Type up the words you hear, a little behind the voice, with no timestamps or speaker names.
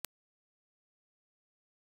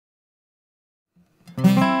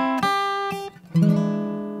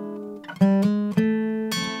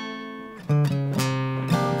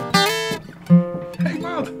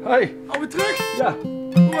terug? Ja.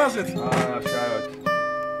 Hoe was het? Ah, schuit.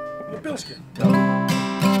 Je pilsje. Ja.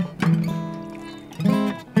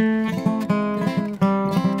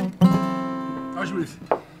 Alsjeblieft.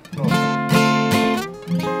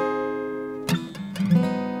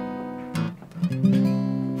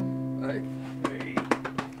 Hey.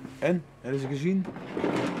 En? Hebben ze gezien?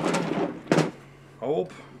 Hou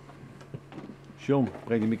op. John,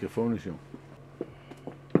 breng de microfoon eens, John.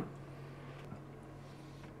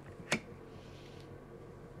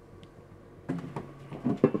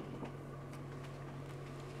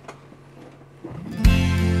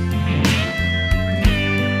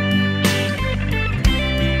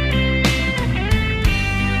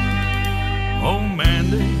 Oh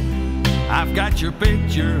Mandy, I've got your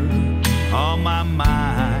picture on my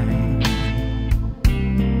mind.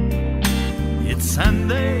 It's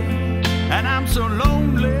Sunday and I'm so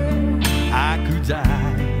lonely I could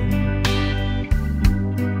die.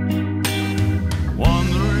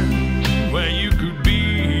 Wondering where you could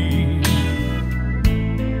be,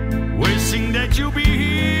 wishing that you'll be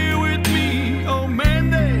here with me. Oh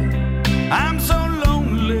Mandy, I'm so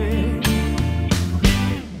lonely,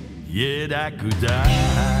 yet I could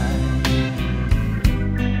die.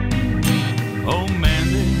 Oh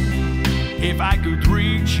Mandy, if I could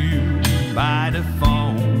reach you by the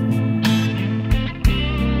phone,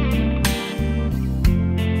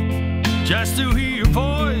 just to hear your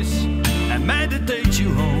voice and meditate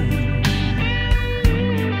you home.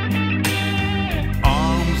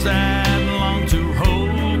 Arms that long to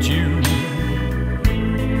hold you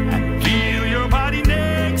and feel your body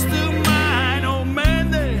next to mine. Oh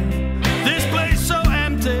Mandy, this place so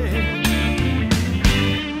empty,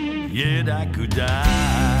 yet I could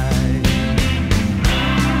die.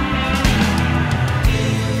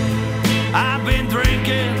 I've been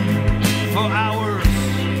drinking for hours,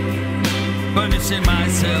 punishing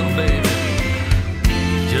myself, baby,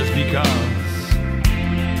 just because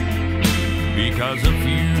of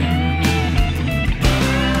you.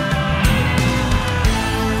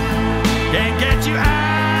 Can't get you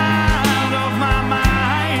out of my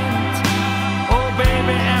mind. Oh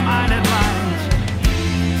baby, am I that blind?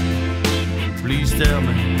 Please tell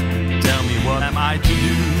me what am I to do?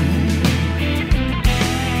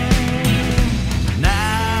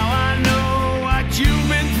 You've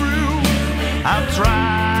been through, I'll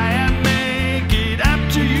try and make it up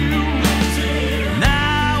to you.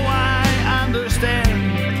 Now I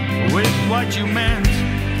understand with what you meant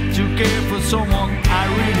to care for someone I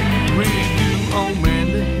really, really do. Oh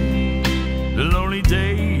Mandy, the lonely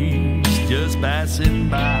days just passing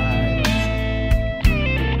by.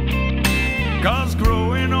 'Cause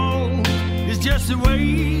growing old is just a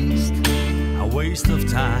waste of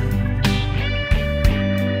time.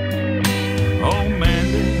 Oh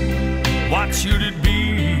Mandy, what should it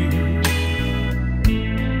be?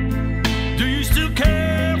 Do you still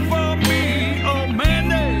care for me? Oh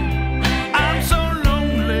Mandy, I'm so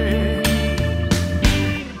lonely,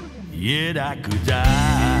 yet I could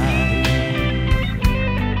die.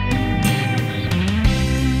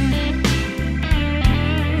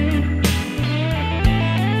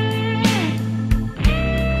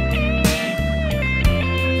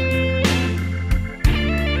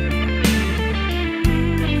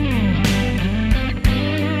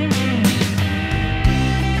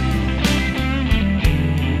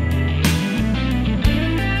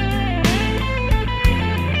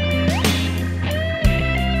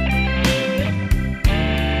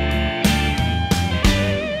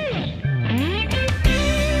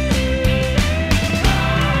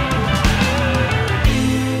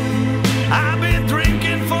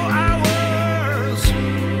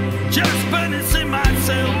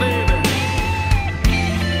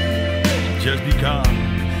 Just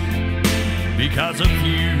because of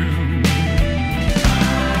you.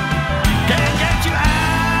 Can't get you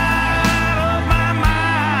out of my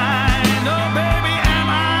mind. Oh baby, am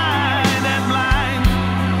I that blind?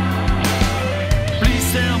 Please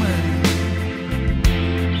tell me,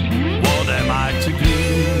 what am I to do?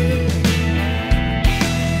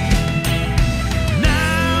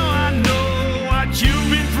 Now I know what you've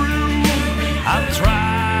been through. I'll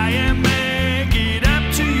try and make it up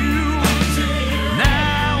to you.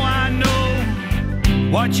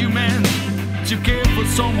 What you meant to care for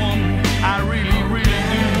someone I really, really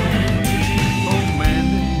do. Oh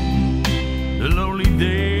Mandy, the lonely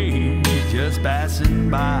days just passing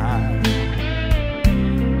by.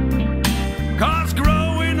 'Cause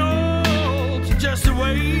growing old is just a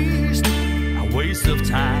waste of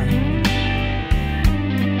time.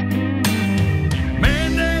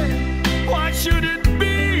 Mandy, what should it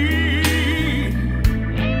be?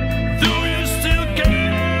 Do you still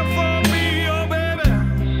care for me?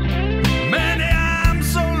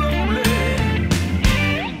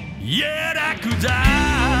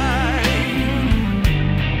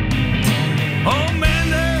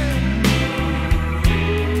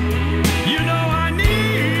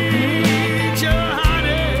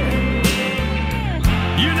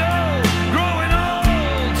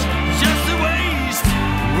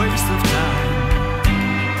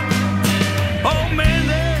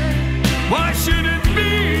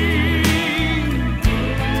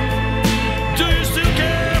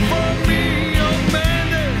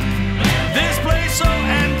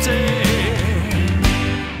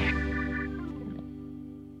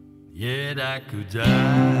 I could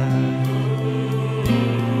die.